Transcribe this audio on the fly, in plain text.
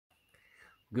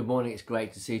Good morning, it's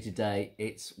great to see you today.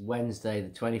 It's Wednesday the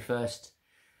 21st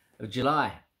of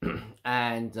July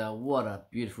and what a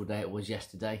beautiful day it was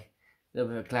yesterday. A little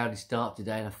bit of a cloudy start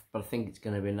today, but I think it's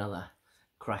going to be another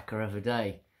cracker of a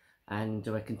day. And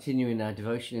we're continuing our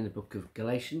devotion in the book of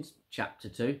Galations, chapter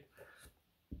 2.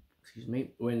 Excuse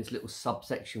me, we're in this little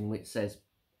subsection which says,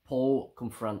 Paul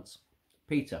confronts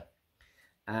Peter.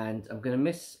 And I'm going to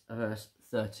miss verse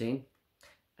 13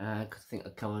 because I think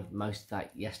I covered most of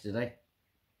that yesterday.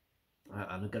 And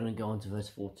I'm going to go on to verse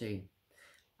 14.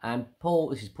 And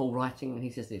this is Paul writing, and he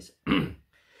says this.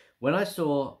 When I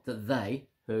saw that they,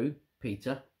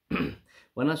 Peter,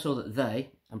 when I saw that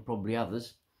they, and probably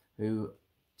others,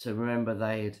 so remember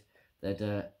they'd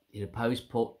opposed,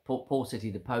 Paul said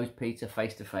he'd opposed Peter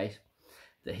face to face,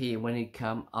 that when he'd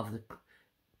come,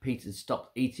 Peter had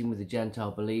stopped eating with the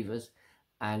Gentile believers,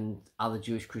 and other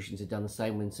Jewish Christians had done the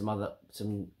same when some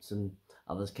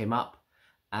others came up.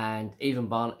 And even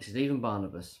Barnabas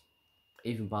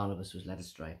was led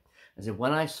astray. And so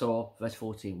when I saw, verse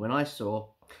 14, when I saw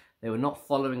they were not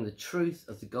following the truth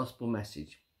of the gospel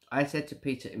message, I said to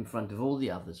Peter in front of all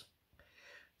the others,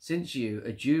 since you,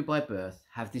 a Jew by birth,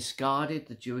 have discarded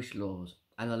the Jewish laws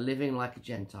and are living like a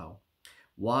Gentile,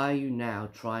 why are you now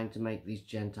trying to make these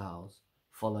Gentiles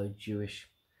follow Jewish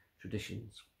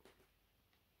traditions?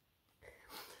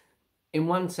 In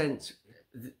one sense,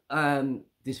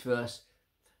 this verse,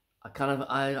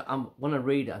 when I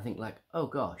read it, I think like, oh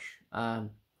gosh,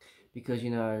 because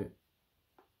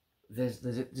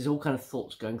there's all kind of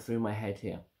thoughts going through my head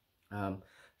here.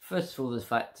 First of all, the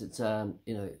fact that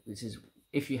it says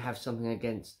if you have something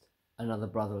against another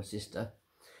brother or sister,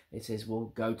 it says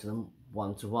well go to them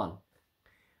one to one.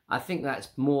 I think that's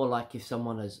more like if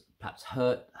someone has perhaps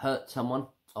hurt someone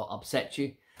or upset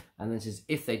you, and then says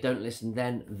if they don't listen,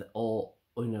 then all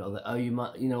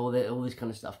this kind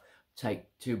of stuff. Take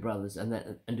two brothers and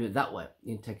do it that way.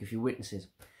 You can take a few witnesses.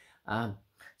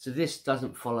 So this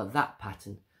doesn't follow that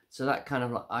pattern. So that kind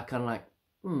of like,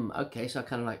 okay. So I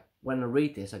kind of like, when I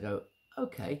read this, I go,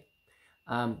 okay.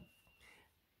 But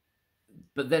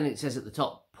then it says at the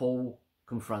top, Paul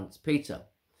confronts Peter.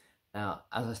 Now,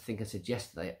 as I think I said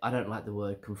yesterday, I don't like the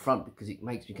word confront because it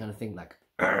makes me kind of think like,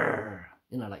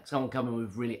 like someone coming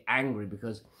with really angry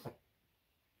because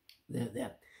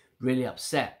they're really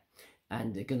upset.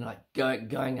 And they're gonna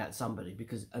going at somebody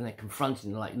and they're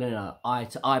confronting like no, eye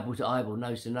to eyeball,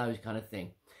 nose to nose kind of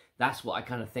thing. That's what I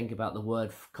kind of think about the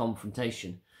word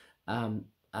confrontation,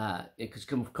 because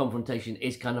confrontation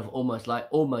is kind of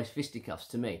almost fisticuffs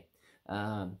to me.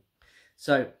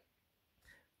 So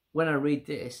when I read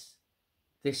this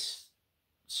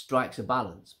strikes a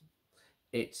balance.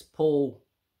 It's Paul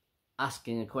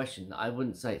asking a question. I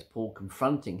wouldn't say it's Paul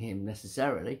confronting him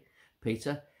necessarily,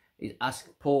 Peter.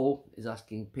 Paul is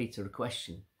asking Peter a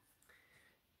question.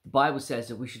 The Bible says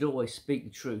that we should always speak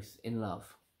the truth in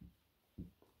love.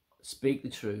 Speak the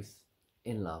truth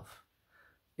in love.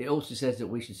 It also says that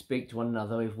we should speak to one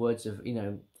another with words of,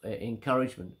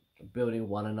 encouragement, building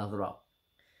one another up.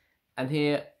 And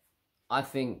here, I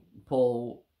think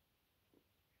Paul's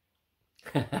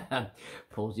the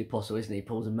apostle, isn't he?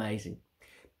 Paul's amazing.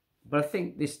 But I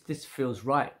think this feels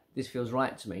right. This feels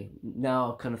right to me.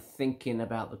 Now kind of thinking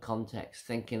about the context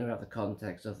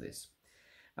of this.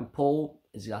 And Paul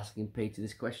is asking Peter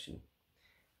this question.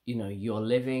 You're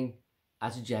living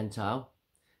as a Gentile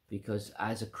because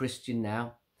as a Christian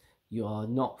now, you are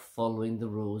not following the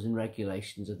rules and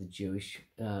regulations of the Jewish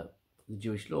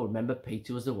law. Remember,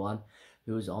 Peter was the one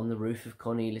who was on the roof of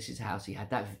Cornelius' house. He had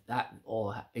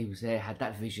he was there, had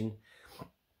that vision.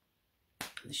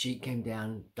 The sheet came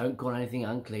down, don't call anything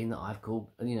unclean that I've called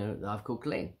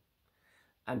clean.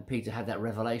 And Peter had that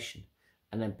revelation.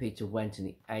 And then Peter went and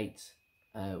he ate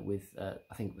with,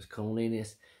 I think it was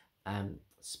Cornelius,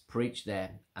 preached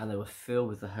there, and they were filled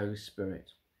with the Holy Spirit.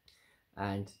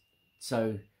 And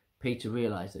so Peter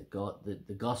realized that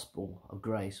the gospel of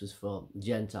grace was for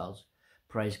Gentiles.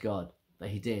 Praise God that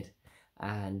he did.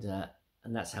 And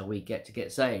that's how we get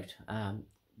saved,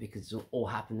 because it all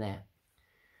happened there.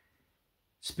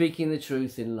 Speaking the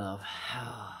truth in love.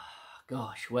 Oh,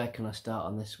 gosh, where can I start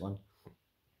on this one?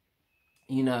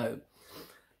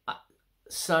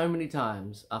 So many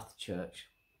times after church,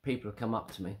 people have come up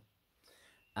to me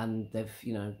and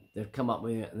they've come up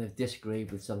with it and they've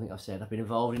disagreed with something I've said. I've been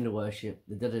involved in the worship,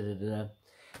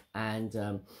 and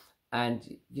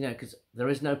because there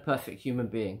is no perfect human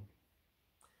being.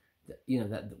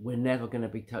 That we're never going to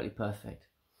be totally perfect.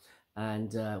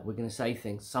 And we're going to say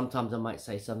things. Sometimes I might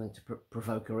say something to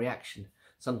provoke a reaction.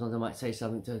 Sometimes I might say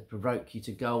something to provoke you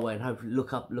to go away and hopefully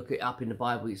look it up in the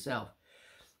Bible yourself.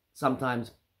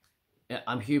 Sometimes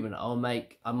I'm human.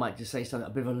 I might just say something,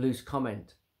 a bit of a loose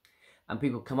comment. And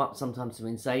people come up sometimes to me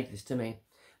and say this to me.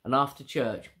 And after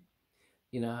church,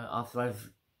 you know, after I've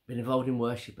been involved in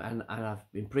worship and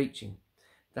I've been preaching,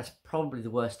 that's probably the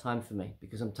worst time for me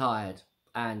because I'm tired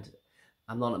and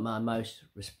I'm not at my most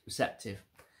receptive.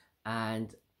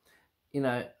 And, you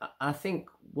know, I think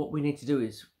what we need to do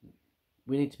is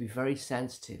we need to be very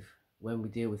sensitive when we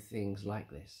deal with things like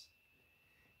this.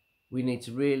 We need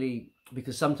to really,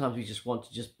 because sometimes we just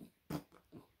want to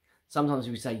sometimes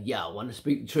we say, yeah, I want to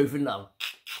speak the truth in love.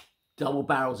 Double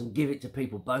barrels and give it to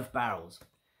people, both barrels.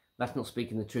 That's not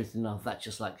speaking the truth in love. That's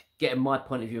just like getting my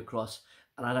point of view across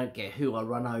and I don't care who I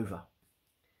run over.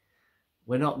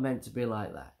 We're not meant to be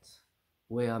like that.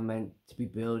 We are meant to be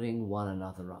building one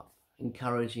another up,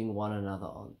 encouraging one another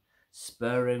on,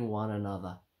 spurring one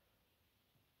another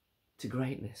to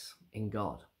greatness in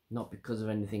God. Not because of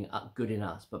anything good in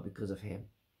us, but because of him.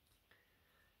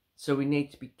 So we need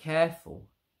to be careful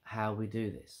how we do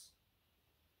this.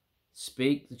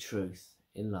 Speak the truth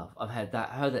in love. I've heard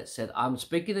that said, I'm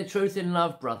speaking the truth in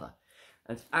love, brother.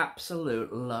 And it's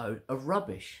absolute load of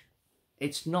rubbish.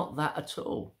 It's not that at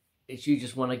all. It's you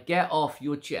just want to get off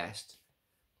your chest.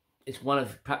 It's one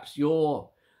of perhaps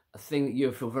a thing that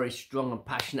you feel very strong and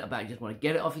passionate about. You just want to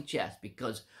get it off your chest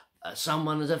because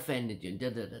someone has offended you.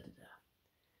 Da, da, da, da, da.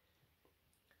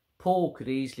 Paul could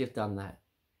easily have done that.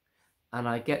 And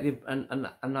I get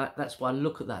that's why I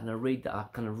look at that and I read that. I've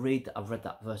read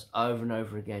that verse over and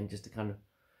over again just to kind of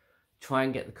try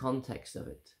and get the context of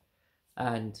it.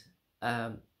 And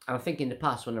I think in the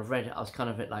past when I've read it, I was kind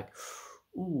of like,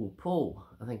 ooh, Paul.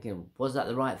 I'm thinking, was that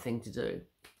the right thing to do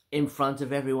in front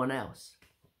of everyone else?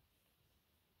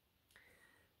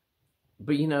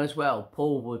 But you know as well,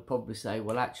 Paul would probably say,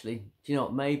 well, actually, do you know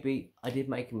what? Maybe I did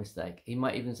make a mistake. He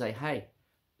might even say, hey,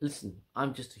 listen,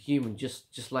 I'm just a human,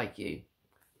 just like you.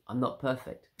 I'm not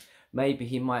perfect. Maybe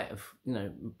he might have, you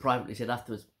know, privately said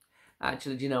afterwards,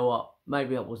 actually, do you know what?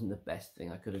 Maybe that wasn't the best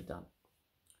thing I could have done.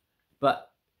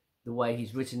 But the way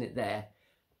he's written it there,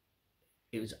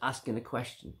 it was asking a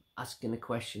question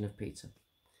of Peter.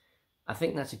 I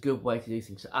think that's a good way to do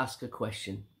things. To ask a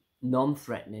question,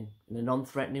 non-threatening, in a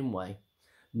non-threatening way,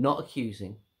 not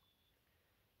accusing.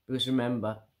 Because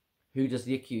remember, who does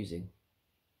the accusing?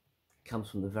 Comes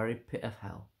from the very pit of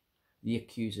hell, the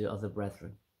accuser of the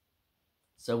brethren.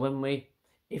 So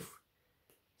if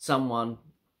someone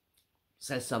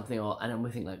says something and then we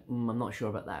think like, I'm not sure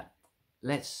about that,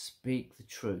 let's speak the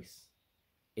truth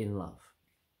in love.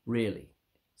 Really,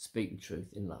 speak the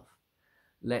truth in love.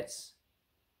 Let's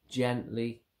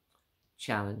gently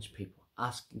challenge people,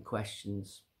 asking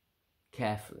questions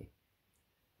carefully,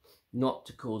 not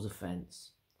to cause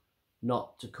offence,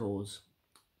 not to cause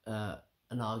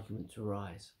an argument to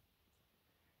arise,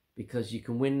 because you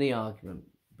can win the argument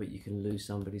but you can lose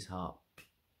somebody's heart,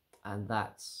 and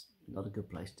that's not a good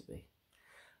place to be.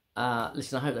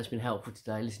 Listen, I hope that's been helpful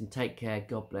today. Listen, take care,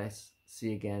 God bless, see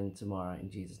you again tomorrow in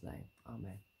Jesus' name,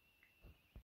 amen.